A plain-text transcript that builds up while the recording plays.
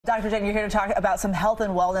Dr. Jen, you're here to talk about some health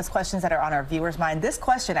and wellness questions that are on our viewers' mind. This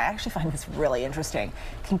question, I actually find this really interesting.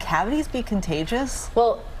 Can cavities be contagious?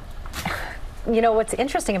 Well, you know, what's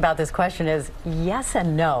interesting about this question is yes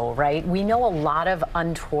and no, right? We know a lot of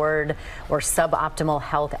untoward or suboptimal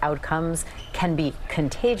health outcomes can be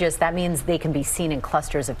contagious. That means they can be seen in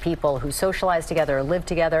clusters of people who socialize together or live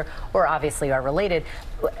together or obviously are related.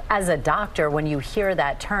 As a doctor, when you hear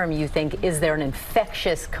that term, you think, is there an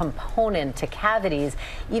infectious component to cavities?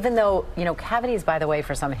 Even though, you know, cavities, by the way,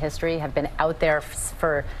 for some history, have been out there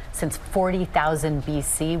since 40,000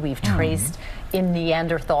 BC. We've traced in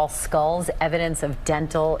Neanderthal skulls evidence of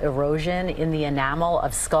dental erosion in the enamel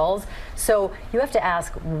of skulls. So you have to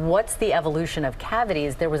ask, what's the evolution of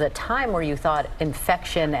cavities? There was a time where you thought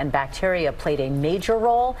infection and bacteria played a major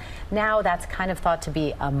role. Now that's kind of thought to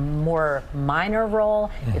be a more minor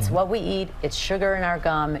role. It's what we eat, it's sugar in our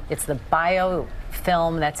gum, it's the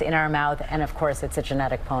biofilm that's in our mouth, and of course it's a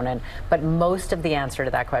genetic component. But most of the answer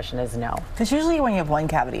to that question is no. Because usually when you have one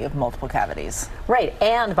cavity, you have multiple cavities. Right,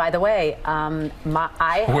 and by the way,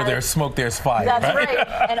 where there's smoke, there's fire. That's right.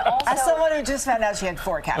 And also, as someone who just found out she had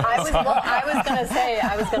 4 cavities.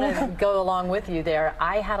 I was going to go along with you there.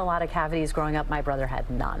 I had a lot of cavities growing up. My brother had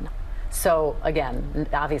none. So again,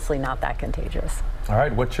 obviously not that contagious. All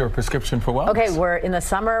right, what's your prescription for wellness? Okay, we're in the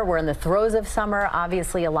summer, we're in the throes of summer.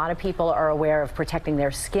 Obviously, a lot of people are aware of protecting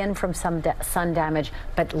their skin from some sun damage,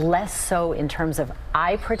 but less so in terms of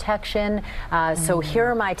eye protection. So here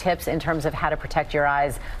are my tips in terms of how to protect your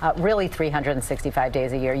eyes, really 365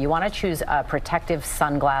 days a year. You want to choose protective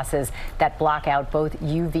sunglasses that block out both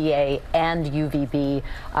UVA and UVB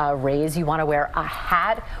rays. You want to wear a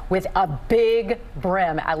hat with a big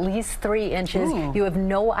brim, at least 3 inches. You have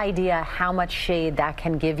no idea how much shade that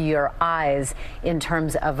can give your eyes in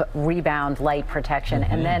terms of rebound light protection.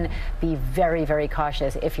 And then be very, very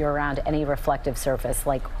cautious if you're around any reflective surface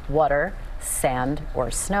like water, sand,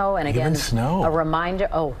 or snow. And again, snow. A reminder,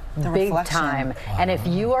 big time. Wow. And if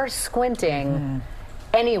you are squinting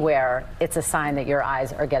anywhere, it's a sign that your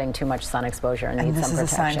eyes are getting too much sun exposure and need some protection.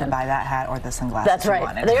 This is a sign to buy that hat or the sunglasses. That's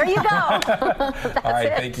right. There you go. All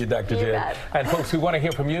right, thank you, Dr. Jen. And folks, we want to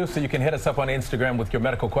hear from you, so you can hit us up on Instagram with your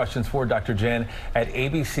medical questions for Dr. Jen at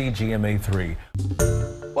ABC GMA3.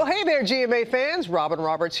 Well, hey there, GMA fans. Robin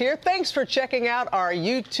Roberts here. Thanks for checking out our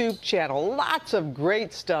YouTube channel. Lots of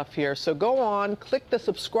great stuff here. So go on, click the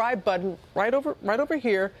subscribe button right over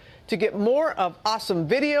here to get more of awesome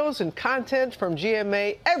videos and content from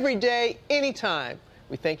GMA every day, anytime.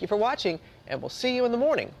 We thank you for watching, and we'll see you in the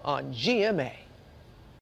morning on GMA.